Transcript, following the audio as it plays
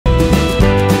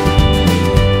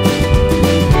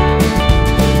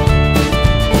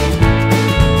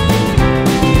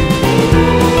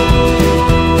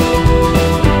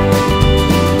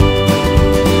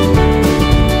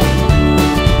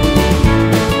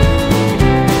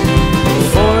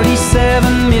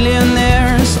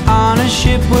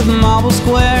marble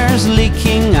squares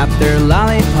leaking out their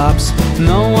lollipops.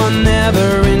 No one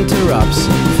ever interrupts.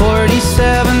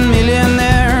 47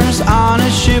 millionaires on a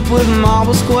ship with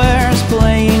marble squares,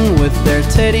 playing with their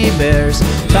teddy bears,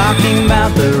 talking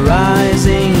about the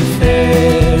rising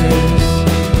fares.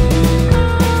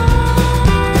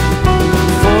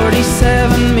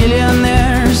 47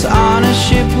 millionaires on a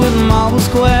ship with marble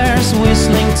squares,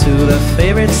 whistling to their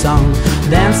favorite song,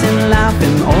 dancing,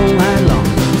 laughing all night long.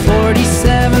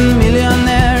 47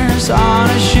 millionaires on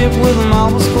a ship with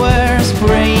marble squares,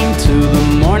 praying to the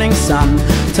morning sun,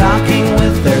 talking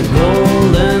with their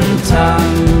golden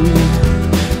tongue.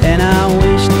 And I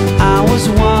wished I was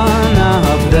one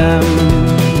of them,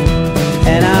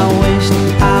 and I wished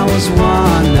I was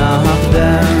one of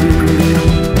them.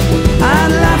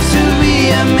 I'd love to be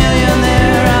a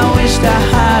millionaire. I wished I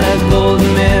had a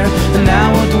golden mare, and I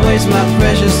would waste my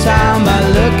precious time by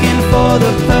looking for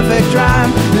the perfect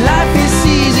rhyme. Life is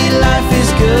easy, life is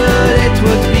good. It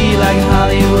would be like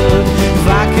Hollywood if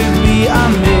I could be a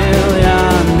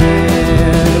millionaire.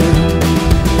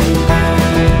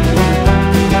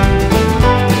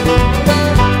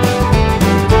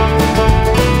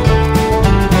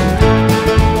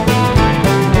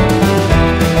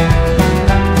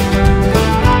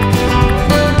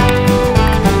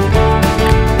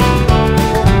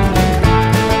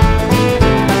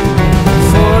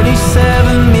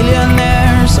 47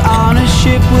 millionaires on a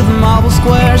ship with marble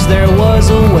squares. There was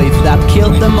a wave that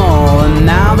killed them all, and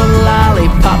now the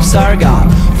lollipops are gone.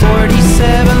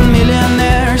 47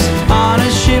 millionaires on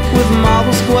a ship with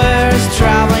marble squares,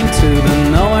 traveling to the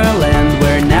nowhere land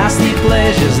where nasty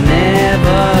pleasures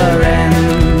never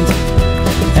end.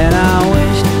 And I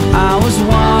wished I was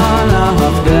one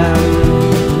of them,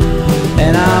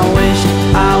 and I wished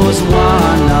I was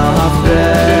one of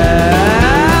them.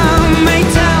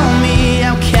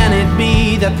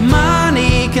 That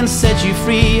money can set you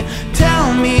free.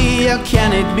 Tell me, how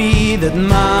can it be that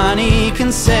money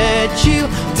can set you?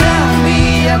 Tell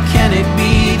me, how can it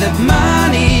be that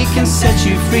money can set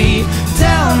you free?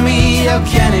 Tell me, how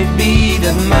can it be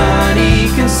that money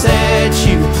can set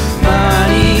you?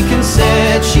 Money can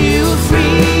set you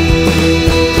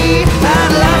free.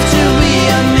 I'd love to be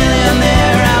a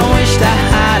millionaire. I wished I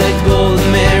had a golden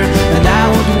mare, and I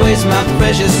would waste my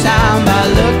precious time by